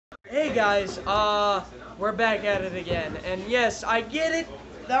Hey guys, we're back at it again. And yes, I get it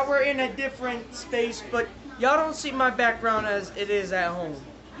that we're in a different space, but y'all don't see my background as it is at home.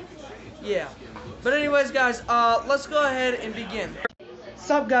 Yeah. But anyways, guys, let's go ahead and begin. What's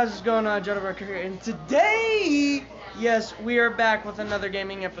up, guys? What's going on? Jonah Rucker here. And today, yes, we are back with another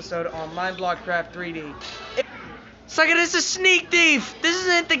gaming episode on Minecraft 3D. Sucker, this is Sneak Thief. This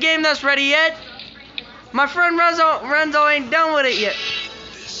isn't the game that's ready yet. My friend Renzo ain't done with it yet.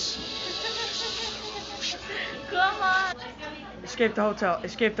 Come on. Escape the hotel.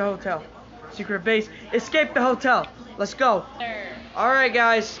 Escape the hotel. Secret base. Escape the hotel. Let's go. Alright,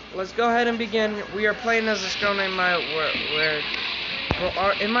 guys. Let's go ahead and begin. We are playing as this girl named am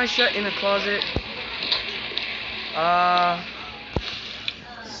I shut in a closet?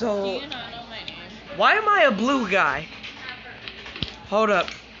 So... Do you not know my name? Why am I a blue guy? Hold up.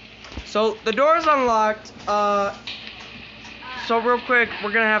 So, the door is unlocked. So real quick,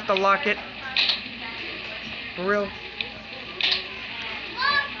 we're gonna have to lock it. For real.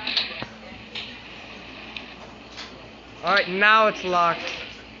 Alright, now it's locked.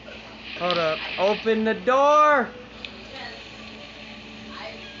 Hold up. Open the door!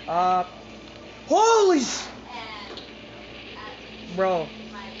 Holy Bro.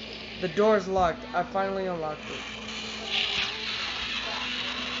 The door's locked. I finally unlocked it.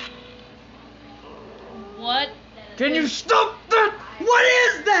 What? Can you stop that? What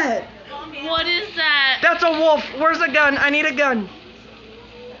is that? What is that? That's a wolf. Where's the gun? I need a gun.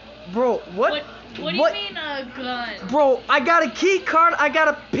 Bro, what? What do you mean a gun? Bro, I got a key card. I got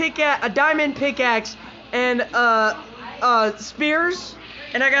a diamond pickaxe, and spears,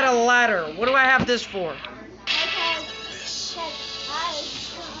 and I got a ladder. What do I have this for?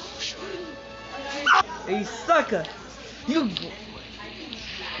 Hey, sucker! You.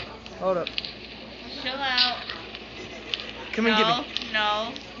 Hold up. Chill out. Come and get me.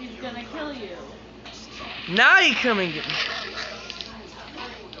 No, he's gonna kill you. Now you come and get me.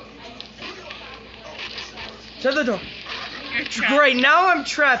 Shut the door. You're trapped. Great, now I'm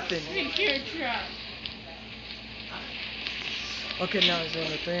trapped in. You're trapped. Okay, now it's on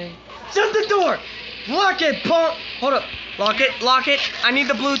the thing. Shut the door! Lock it, punk! Hold up. Lock it, lock it. I need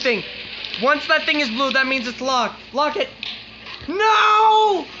the blue thing. Once that thing is blue, that means it's locked. Lock it.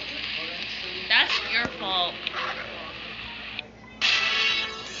 No! That's your fault.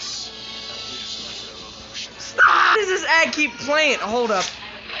 Stop! Why does this ad keep playing? Hold up.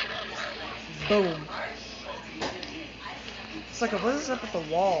 Boom. It's like, what is up with the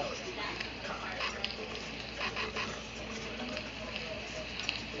wall?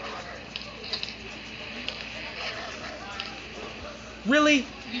 Really?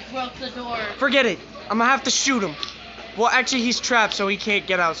 You broke the door. Forget it. I'm gonna have to shoot him. Well, actually, he's trapped, so he can't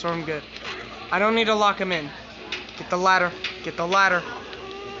get out, so I'm good. I don't need to lock him in. Get the ladder. Get the ladder.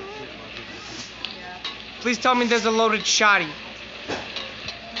 Please tell me there's a loaded shotty.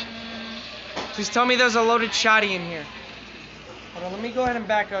 Please tell me there's a loaded shotty in here. Hold on, let me go ahead and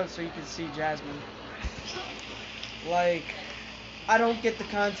back up so you can see Jasmine. Like, I don't get the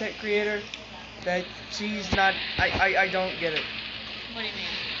content creator. That she's not, I don't get it. What do you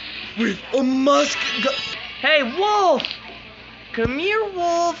mean? With a musk gun. Hey, wolf! Come here,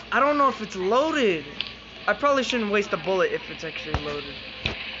 wolf. I don't know if it's loaded. I probably shouldn't waste a bullet if it's actually loaded.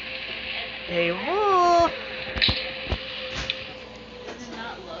 Hey, wolf! Is it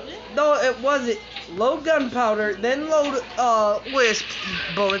not loaded? No, it wasn't. Load gunpowder, then load, wisp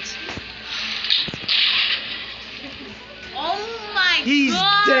bullets. Oh my He's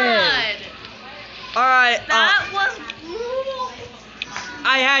god! dead. Alright, That was brutal!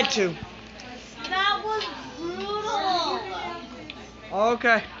 I had to. That was brutal!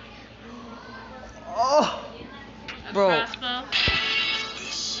 Okay. Oh. A Bro. crossbow?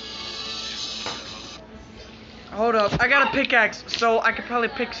 Hold up. I got a pickaxe, so I could probably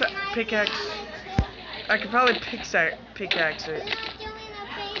pickaxe. I could probably pickaxe it.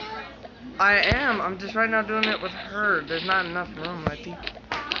 I am. I'm just right now doing it with her. There's not enough room, I think.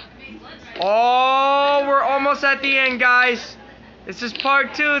 Oh, we're almost at the end, guys. This is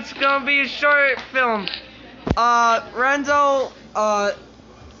part 2. It's gonna be a short film. Renzo,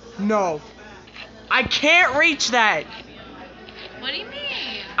 no. I can't reach that. What do you mean?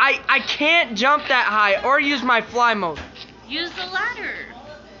 I can't jump that high or use my fly mode. Use the ladder.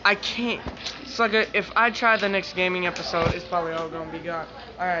 I can't. It's like if I try the next gaming episode, it's probably all gonna be gone.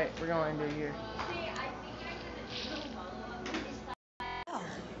 Alright, we're gonna end it here.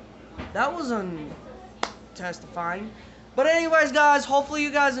 That was testifying. But anyways, guys, hopefully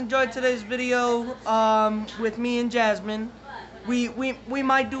you guys enjoyed today's video with me and Jasmine. We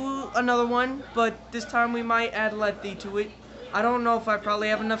might do another one, but this time we might add Letty to it. I don't know if I probably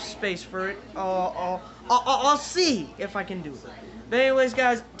have enough space for it. I'll see if I can do it. But anyways,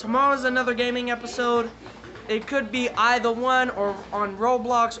 guys, tomorrow's another gaming episode. It could be either one, or on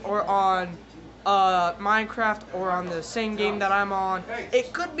Roblox, or on Minecraft, or on the same game that I'm on.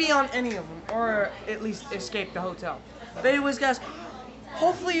 It could be on any of them, or at least Escape the Hotel. But anyways, guys,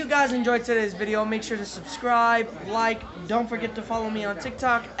 hopefully you guys enjoyed today's video. Make sure to subscribe, like, don't forget to follow me on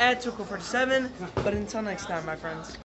TikTok at Tuco47. But until next time, my friends.